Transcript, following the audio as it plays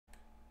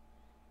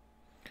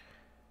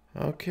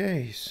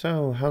Okay,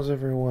 so how's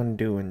everyone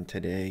doing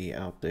today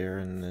out there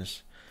in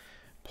this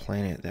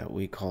planet that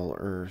we call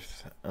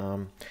Earth?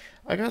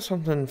 I got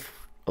something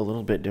a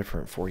little bit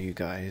different for you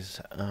guys.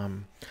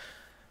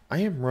 I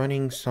am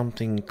running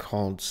something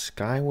called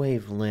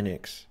Skywave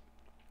Linux,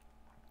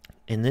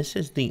 and this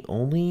is the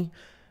only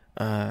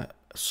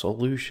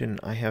solution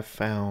I have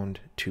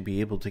found to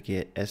be able to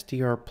get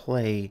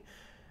SDRPlay,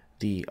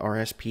 the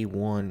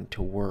RSP1,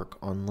 to work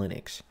on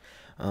Linux.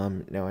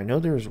 Now, I know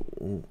there's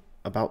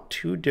about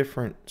two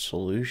different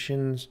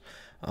solutions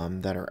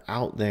that are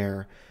out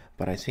there,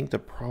 but I think the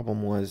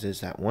problem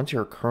is that once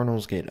your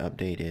kernels get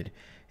updated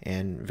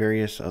and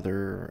various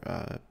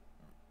other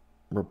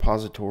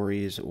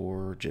repositories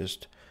or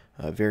just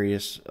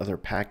various other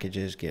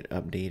packages get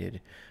updated,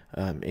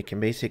 it can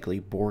basically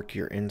bork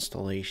your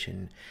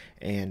installation.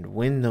 And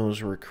when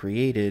those were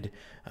created,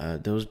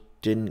 those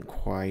didn't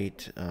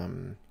quite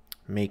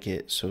make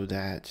it so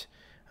that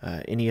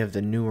any of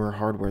the newer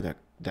hardware that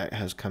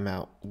has come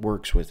out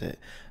works with it.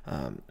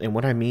 And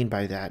what I mean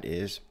by that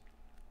is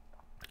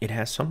it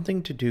has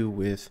something to do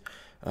with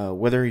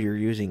whether you're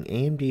using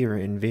AMD or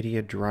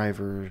Nvidia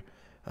driver,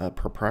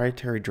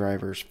 proprietary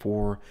drivers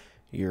for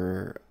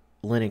your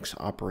Linux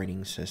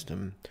operating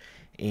system,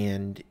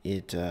 and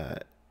it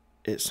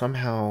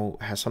somehow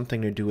has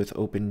something to do with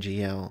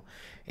OpenGL,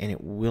 and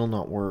it will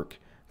not work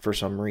for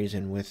some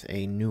reason with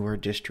a newer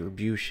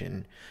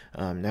distribution.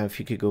 Now, if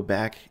you could go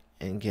back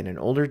and get an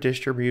older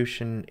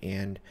distribution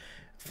and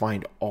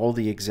find all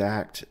the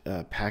exact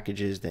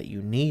packages that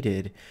you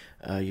needed,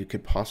 you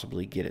could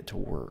possibly get it to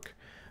work.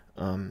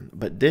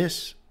 But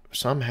this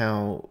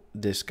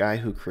guy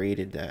who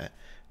created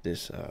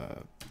this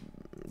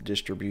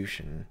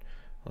distribution,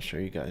 I'll show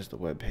you guys the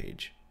web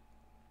page.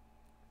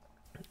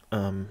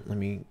 Let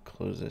me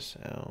close this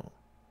out.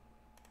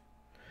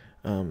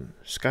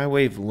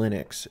 Skywave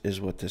Linux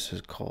is what this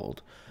is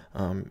called.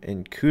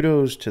 And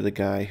kudos to the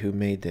guy who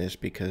made this,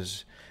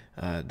 because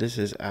this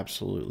is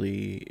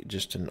absolutely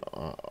just an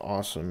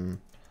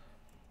awesome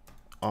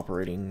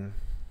operating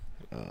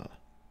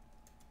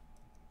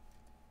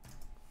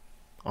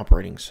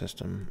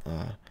system.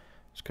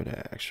 Let's go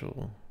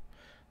to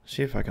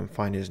see if I can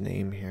find his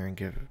name here and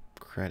give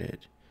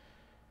credit.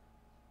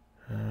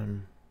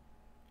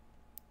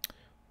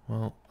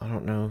 Well, I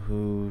don't know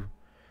who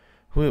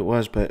it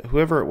was, but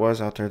whoever it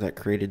was out there that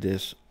created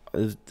this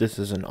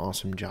is an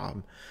awesome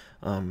job.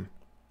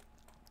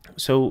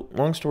 So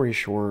long story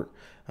short,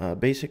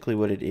 basically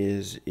what it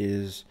is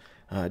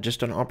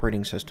just an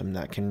operating system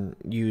that can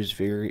use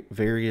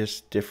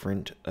various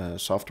different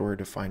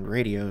software-defined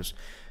radios,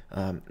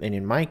 and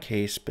in my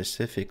case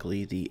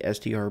specifically the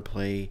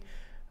SDRPlay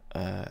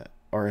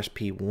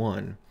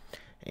RSP1,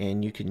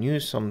 and you can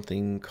use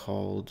something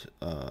called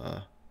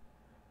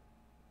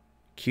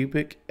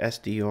Cubic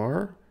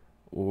SDR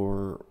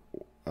or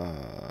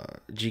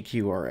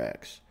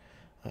GQRX.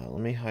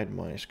 Let me hide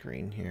my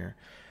screen here.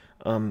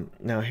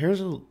 Now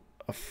here's a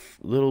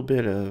little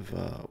bit of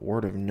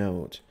word of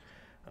note.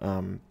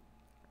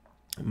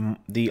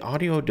 The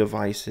audio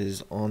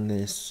devices on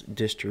this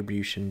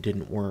distribution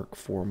didn't work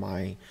for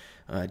my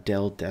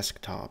Dell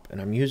desktop,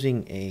 and I'm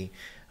using a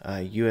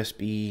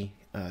USB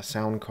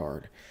sound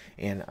card,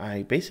 and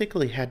I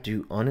basically had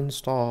to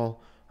uninstall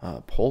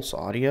Pulse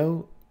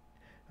Audio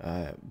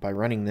by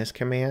running this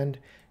command,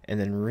 and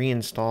then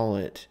reinstall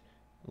it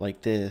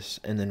like this,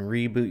 and then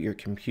reboot your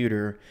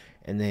computer,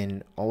 and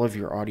then all of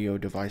your audio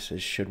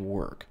devices should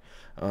work.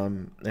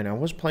 And I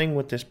was playing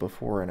with this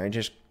before, and I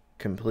just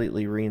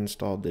completely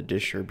reinstalled the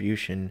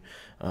distribution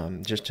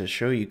just to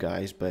show you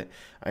guys. But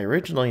I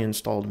originally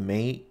installed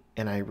Mate,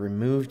 and I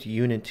removed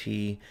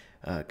Unity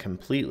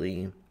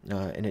completely,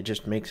 and it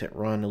just makes it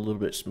run a little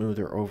bit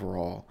smoother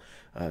overall.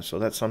 So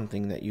that's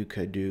something that you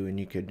could do, and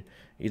you could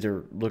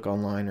either look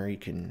online or you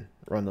can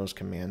run those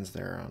commands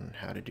there on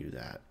how to do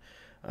that.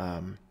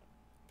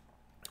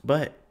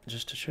 But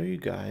just to show you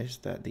guys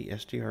that the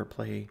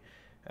SDRPlay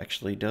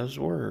actually does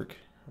work,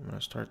 I'm going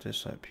to start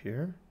this up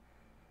here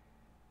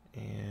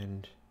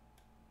and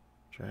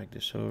drag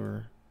this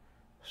over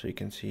so you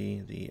can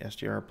see the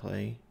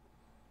SDRPlay.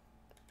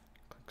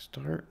 Click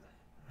start.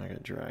 I got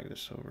to drag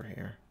this over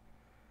here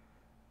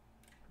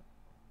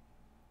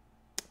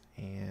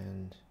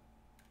and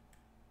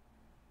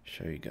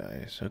show you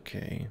guys.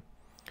 Okay,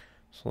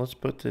 so let's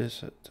put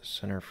this at the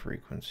center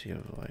frequency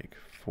of like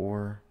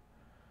 4,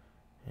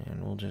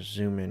 and we'll just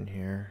zoom in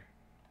here.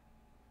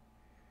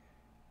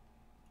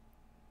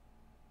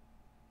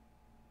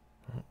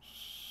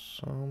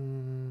 There's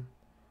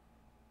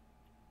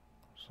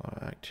a lot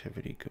of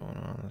activity going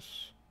on.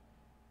 Let's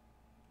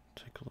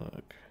take a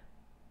look.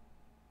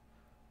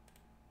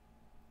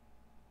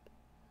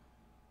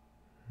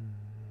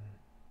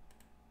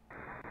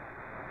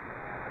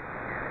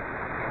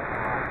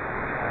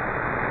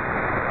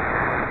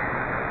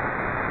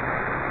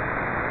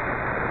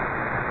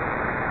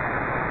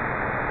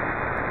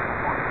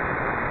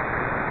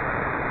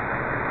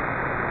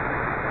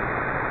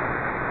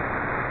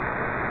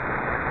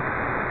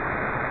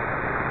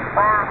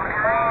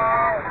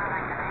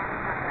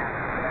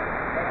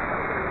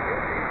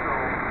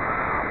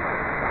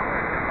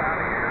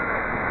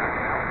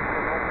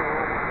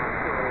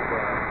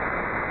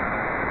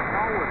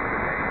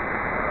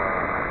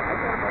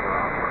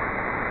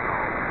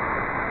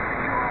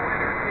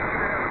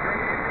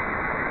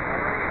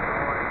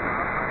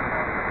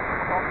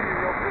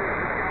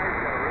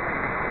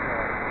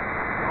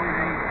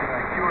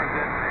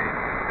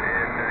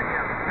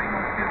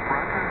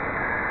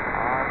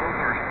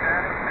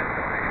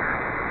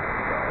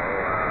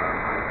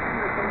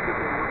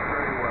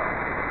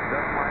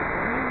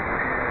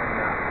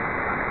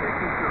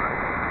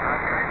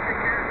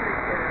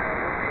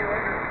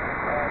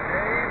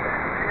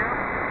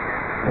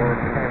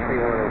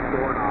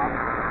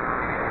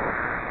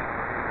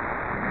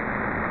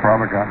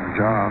 haven't gotten a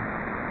job.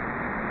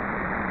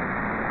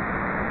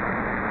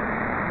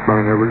 But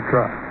I never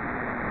tried.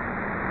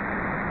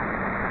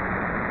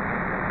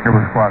 It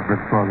was quite a bit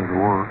further to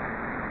work.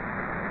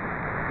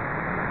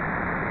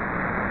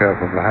 Yeah,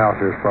 from the house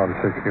it's probably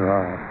 60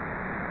 miles.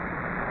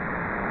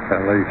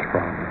 At least,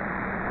 probably.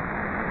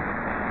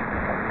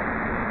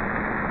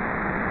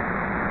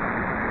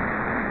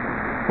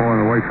 Well,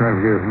 the way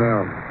traffic is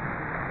now,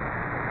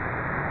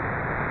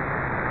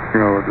 you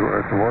know,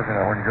 at the working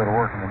hour, when you go to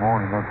work in the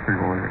morning, most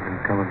people are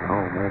coming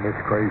home, man. It's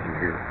crazy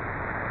here.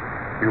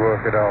 You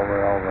look at all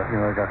the,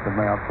 you know, they got the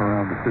maps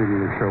around the city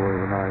they show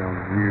every night on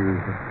the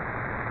news.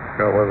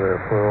 You know, whether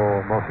they're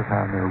full, most of the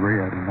time they're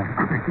red and not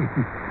green.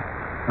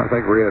 I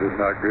think red is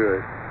not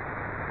good.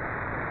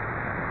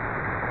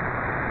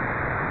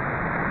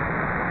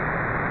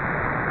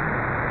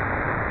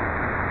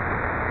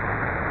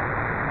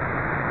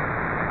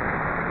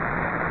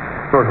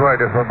 Of course, right,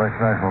 that's what makes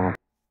nice for them.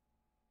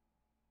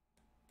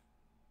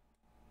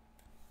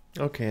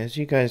 Okay, as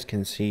you guys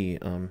can see,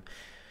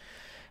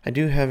 I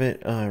do have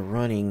it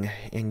running,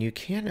 and you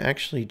can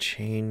actually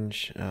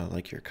change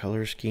like your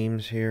color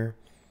schemes here.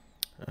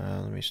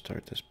 Let me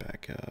start this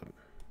back up.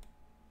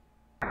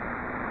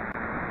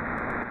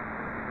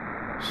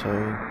 So,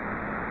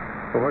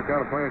 well, what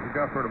kind of plans you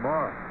got for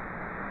tomorrow?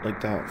 Like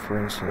that, for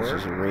instance,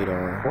 is a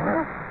radar.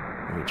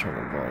 Let me turn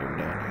the volume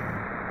down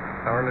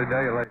here. Early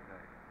day or late day?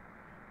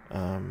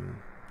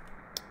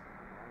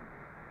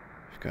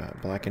 We've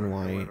got black and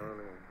white,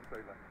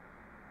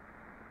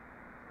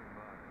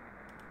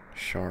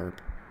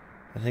 sharp.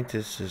 I don't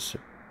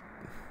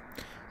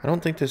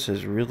think this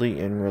is really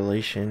in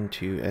relation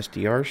to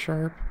SDR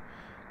sharp,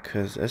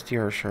 because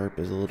SDR sharp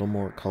is a little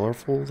more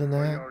colorful than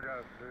that.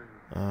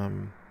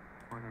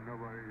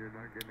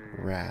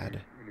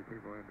 Rad.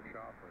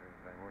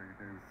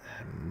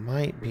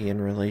 Might be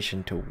in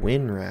relation to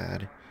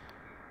WinRAD,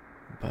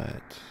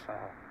 but I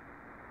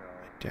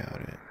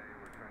doubt it.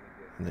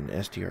 And then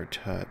SDR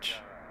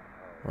touch,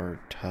 or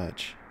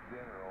touch.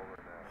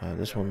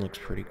 This one looks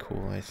pretty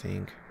cool, I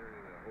think.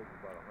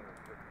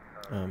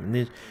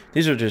 And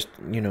these are just,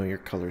 you know, your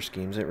color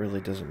schemes. It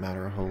really doesn't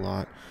matter a whole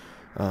lot.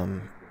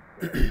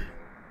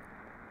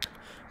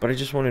 But I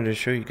just wanted to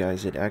show you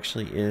guys it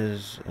actually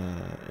is,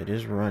 it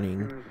is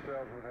running.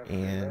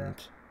 And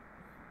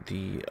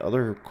the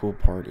other cool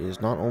part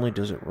is not only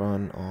does it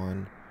run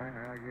on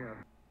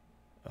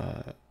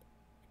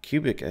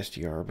cubic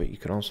SDR, but you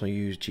can also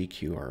use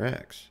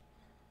GQRX.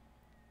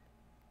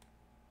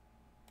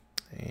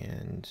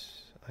 And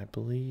I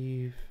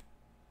believe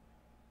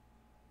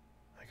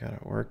I got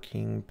it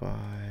working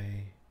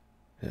by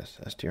this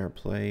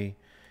SDRPlay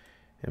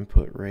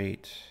input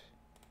rate.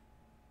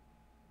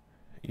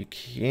 You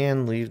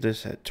can leave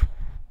this at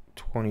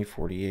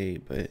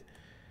 2048, but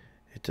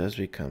it does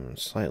become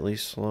slightly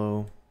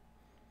slow.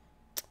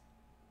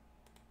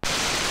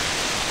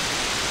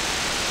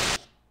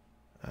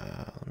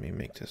 Let me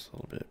make this a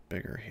little bit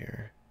bigger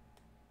here.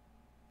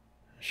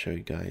 I'll show you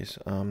guys.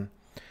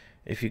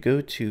 If you go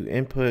to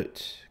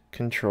input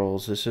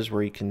controls, this is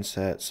where you can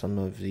set some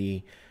of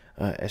the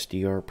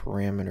SDR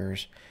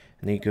parameters,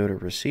 and then you go to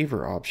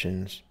receiver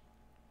options,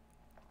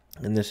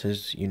 and this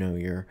is, you know,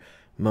 your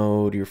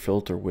mode, your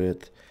filter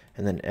width,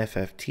 and then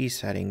FFT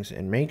settings,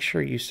 and make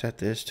sure you set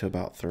this to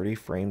about 30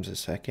 frames a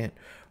second,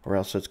 or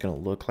else it's going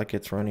to look like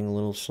it's running a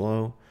little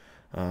slow.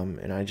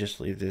 And I just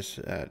leave this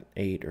at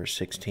 8 or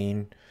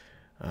 16.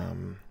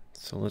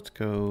 So let's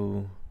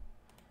go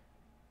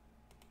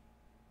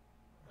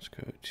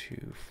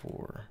to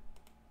 4.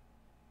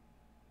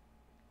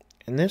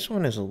 And this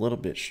one is a little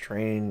bit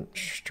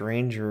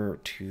stranger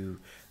to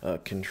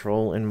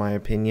control, in my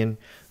opinion.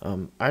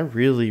 I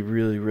really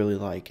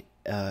like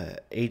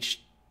HD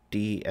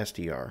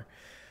SDR,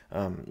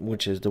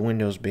 which is the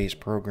Windows-based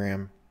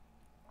program.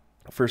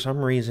 For some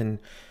reason,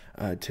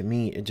 to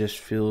me, it just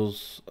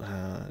feels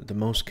the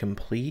most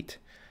complete,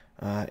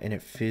 and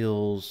it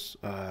feels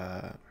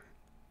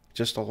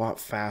just a lot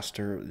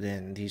faster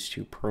than these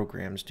two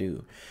programs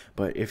do.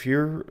 But if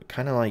you're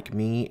kind of like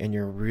me and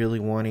you're really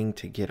wanting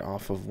to get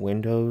off of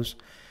Windows,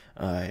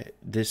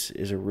 this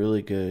is a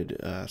really good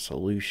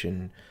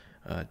solution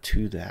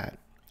to that.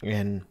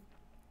 And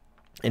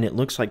it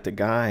looks like the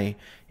guy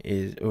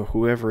is, or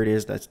whoever it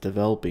is that's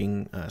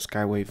developing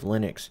Skywave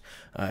Linux,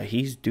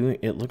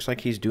 it looks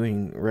like he's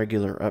doing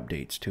regular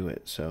updates to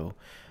it. So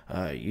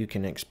you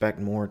can expect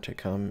more to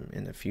come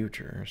in the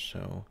future.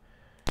 So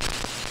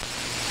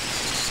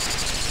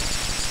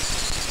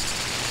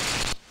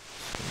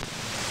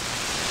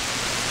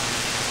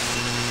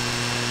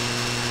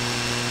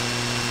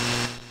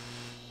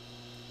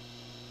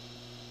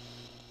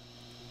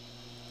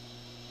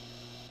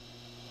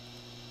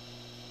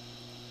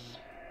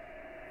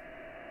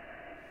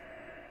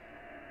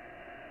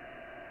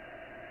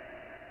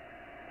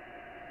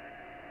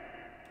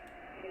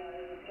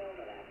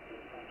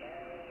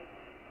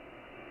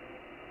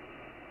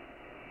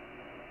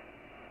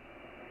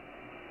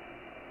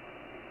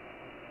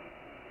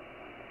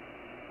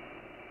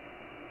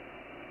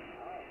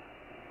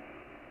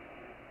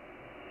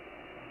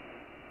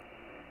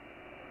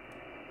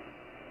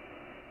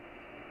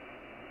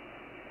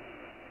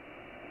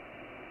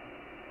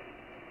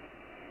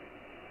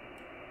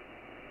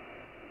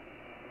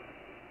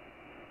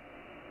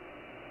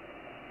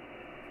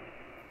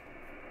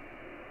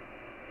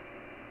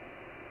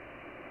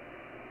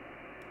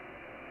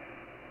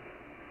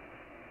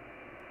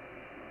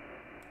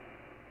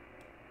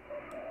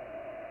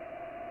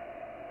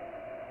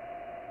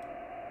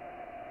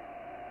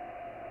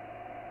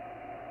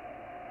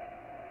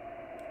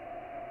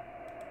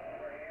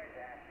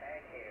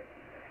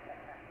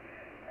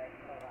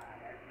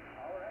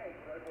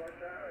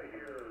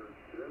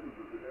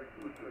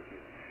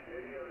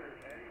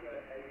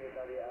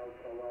Anybody else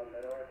along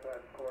the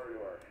northwest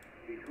corridor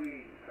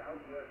between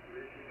southwest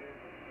Michigan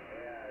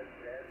and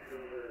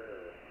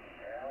Vancouver,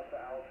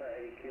 Alpha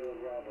 8 Kilo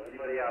Bravo?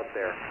 Anybody out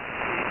there?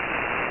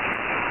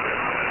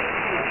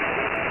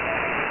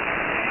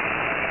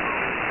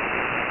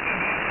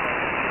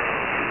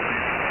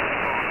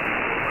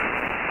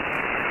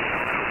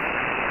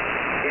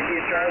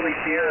 India Charlie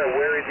Sierra,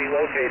 where is he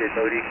located,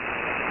 Moody?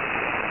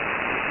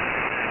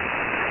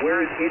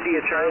 Where is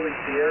India Charlie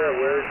Sierra?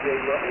 Where are they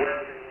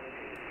located?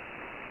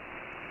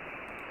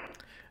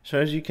 So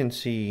as you can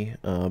see,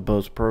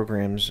 both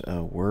programs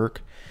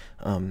work.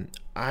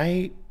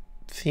 I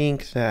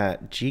think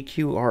that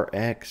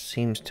GQRX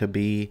seems to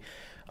be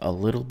a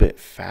little bit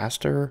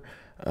faster,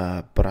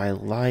 but I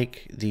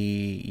like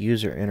the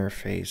user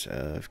interface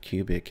of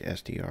Cubic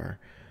SDR.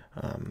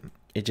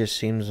 It just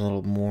seems a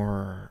little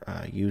more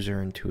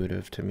user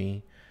intuitive to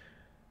me.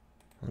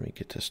 Let me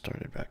get this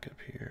started back up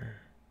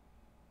here.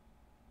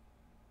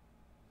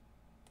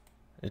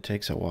 It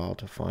takes a while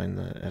to find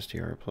the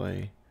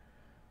SDRPlay.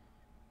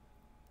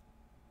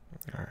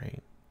 All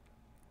right.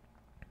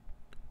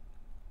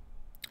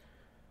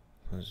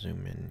 Let's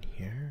zoom in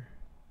here.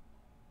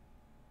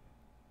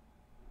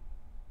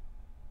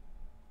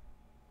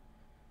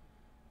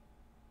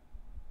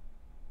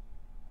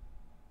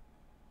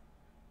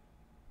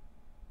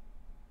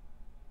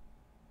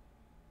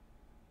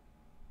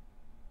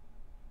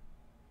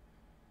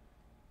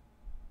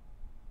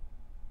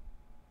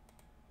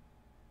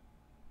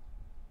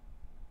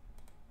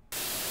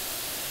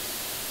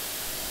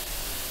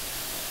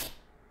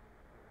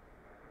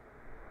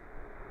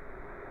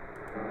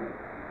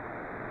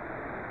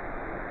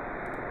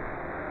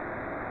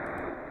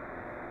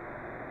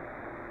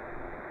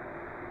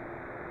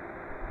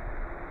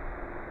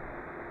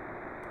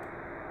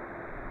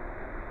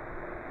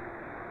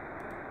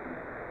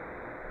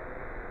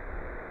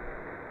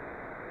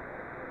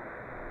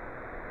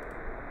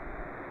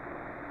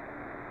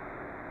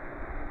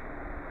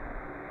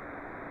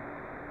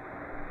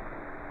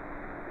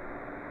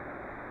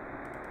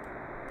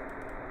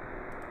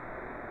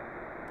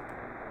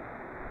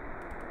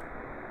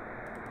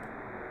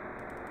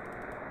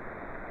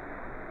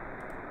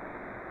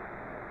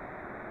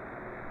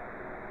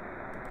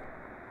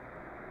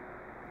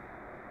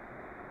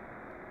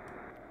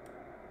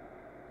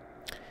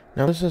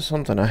 Now this is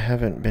something I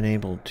haven't been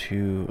able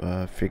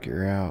to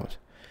figure out,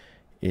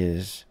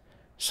 is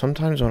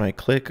sometimes when I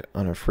click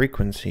on a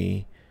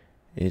frequency,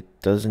 it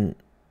doesn't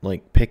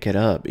like pick it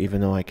up even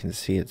though I can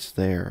see it's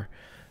there.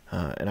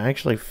 And I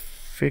actually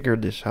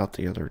figured this out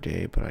the other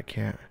day, but I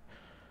can't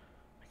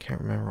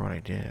remember what I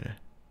did.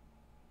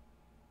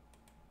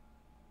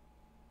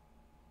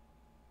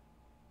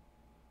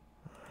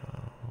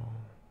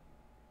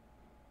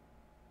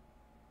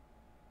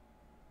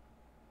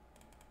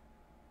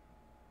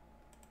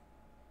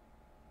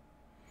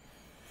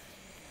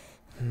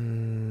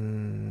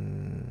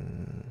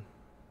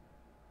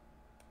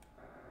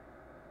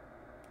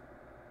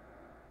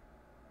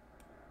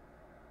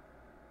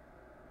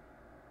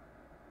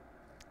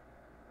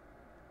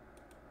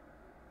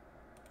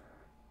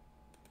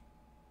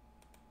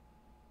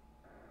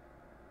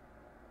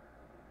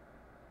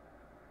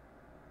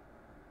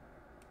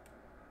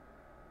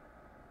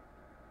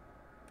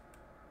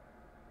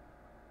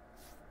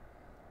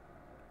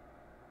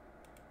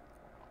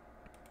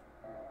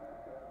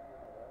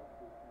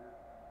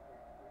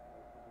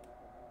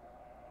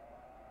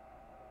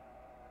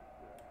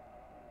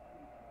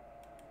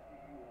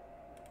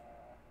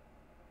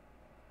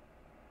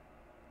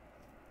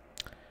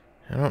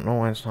 I don't know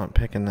why it's not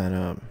picking that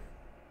up.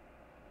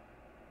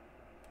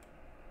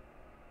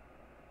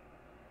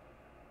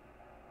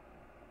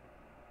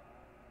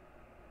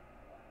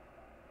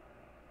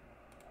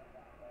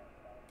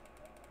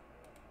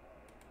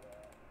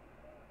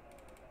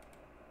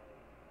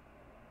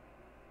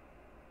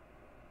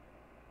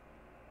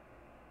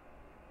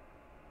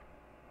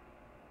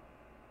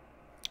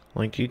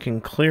 Like, you can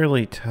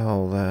clearly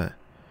tell that,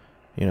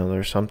 you know,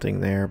 there's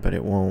something there, but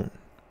it won't.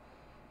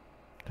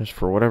 Just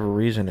for whatever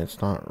reason,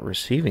 it's not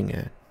receiving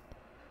it.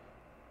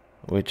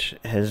 Which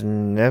has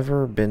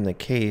never been the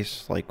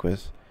case, like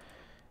with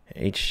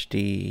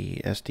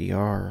HD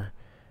SDR.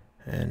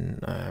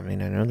 And, I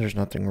mean, I know there's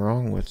nothing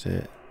wrong with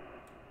it.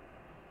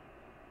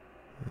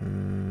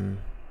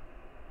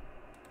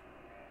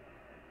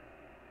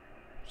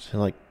 So,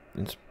 like,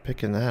 it's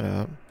picking that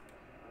up.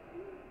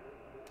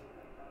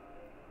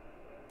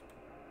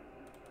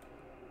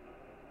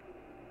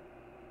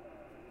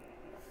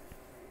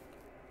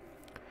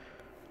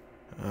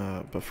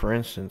 But for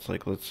instance,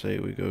 like, let's say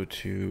we go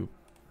to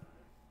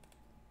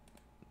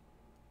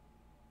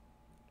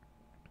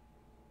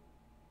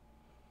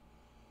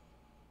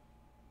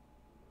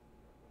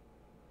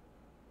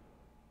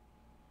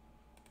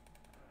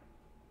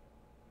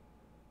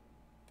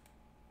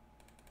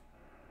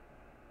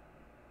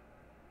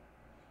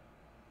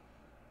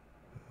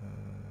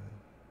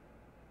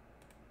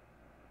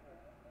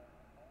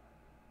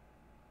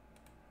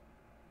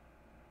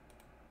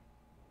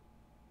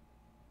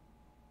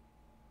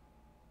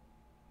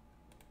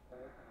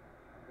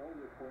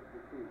report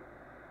received.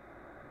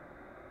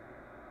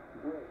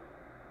 Bridge.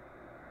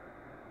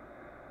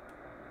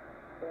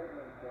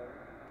 Edmonton.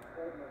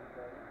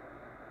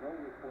 No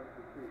report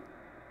received.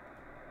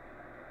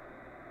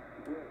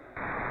 Bridge.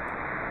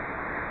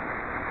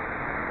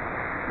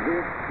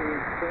 This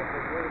is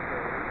Central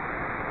Military.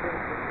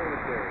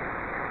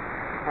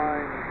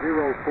 Time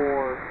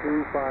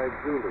 0425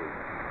 Zulu.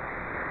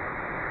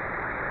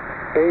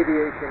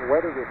 Aviation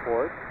weather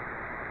report.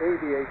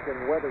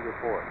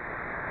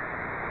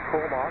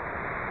 Comox.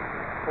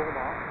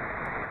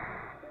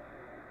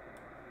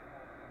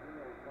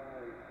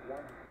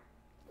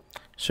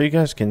 So you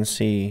guys can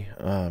see,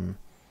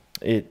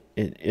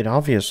 it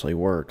obviously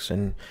works,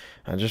 and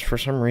just for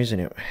some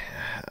reason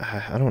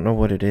I don't know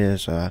what it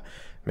is.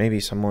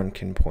 Maybe someone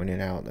can point it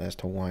out as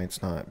to why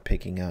it's not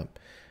picking up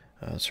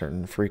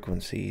certain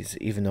frequencies,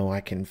 even though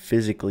I can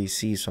physically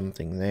see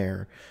something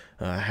there.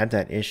 I had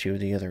that issue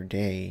the other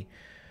day,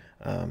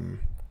 and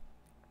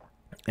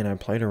I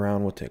played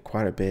around with it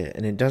quite a bit,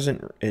 and it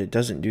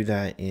doesn't do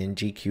that in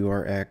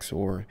GQRX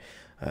or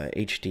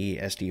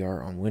HD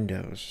SDR on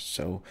Windows.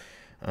 So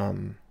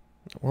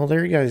well,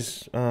 there you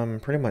guys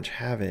pretty much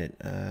have it.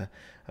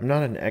 I'm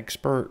not an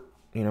expert,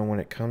 when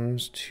it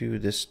comes to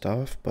this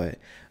stuff, but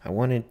I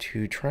wanted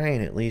to try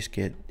and at least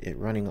get it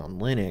running on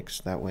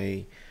Linux. That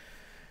way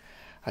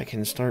I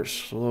can start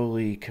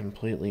slowly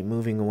completely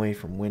moving away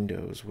from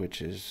Windows,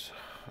 which it's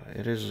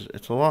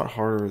a lot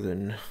harder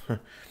than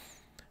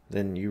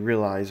than you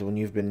realize when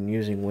you've been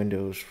using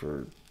Windows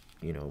for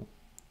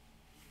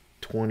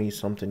 20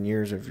 something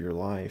years of your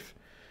life,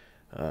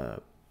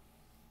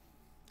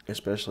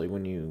 especially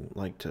when you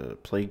like to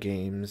play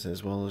games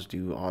as well as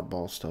do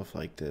oddball stuff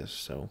like this.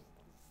 So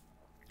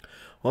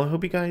well, I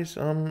hope you guys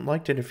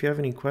liked it. If you have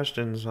any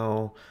questions,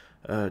 I'll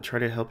try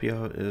to help you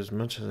out as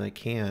much as I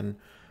can.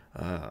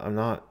 I'm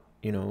not,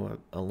 a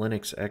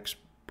Linux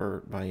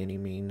expert by any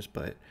means,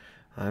 but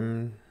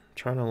I'm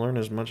trying to learn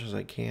as much as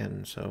I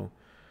can. So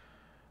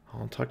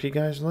I'll talk to you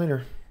guys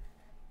later.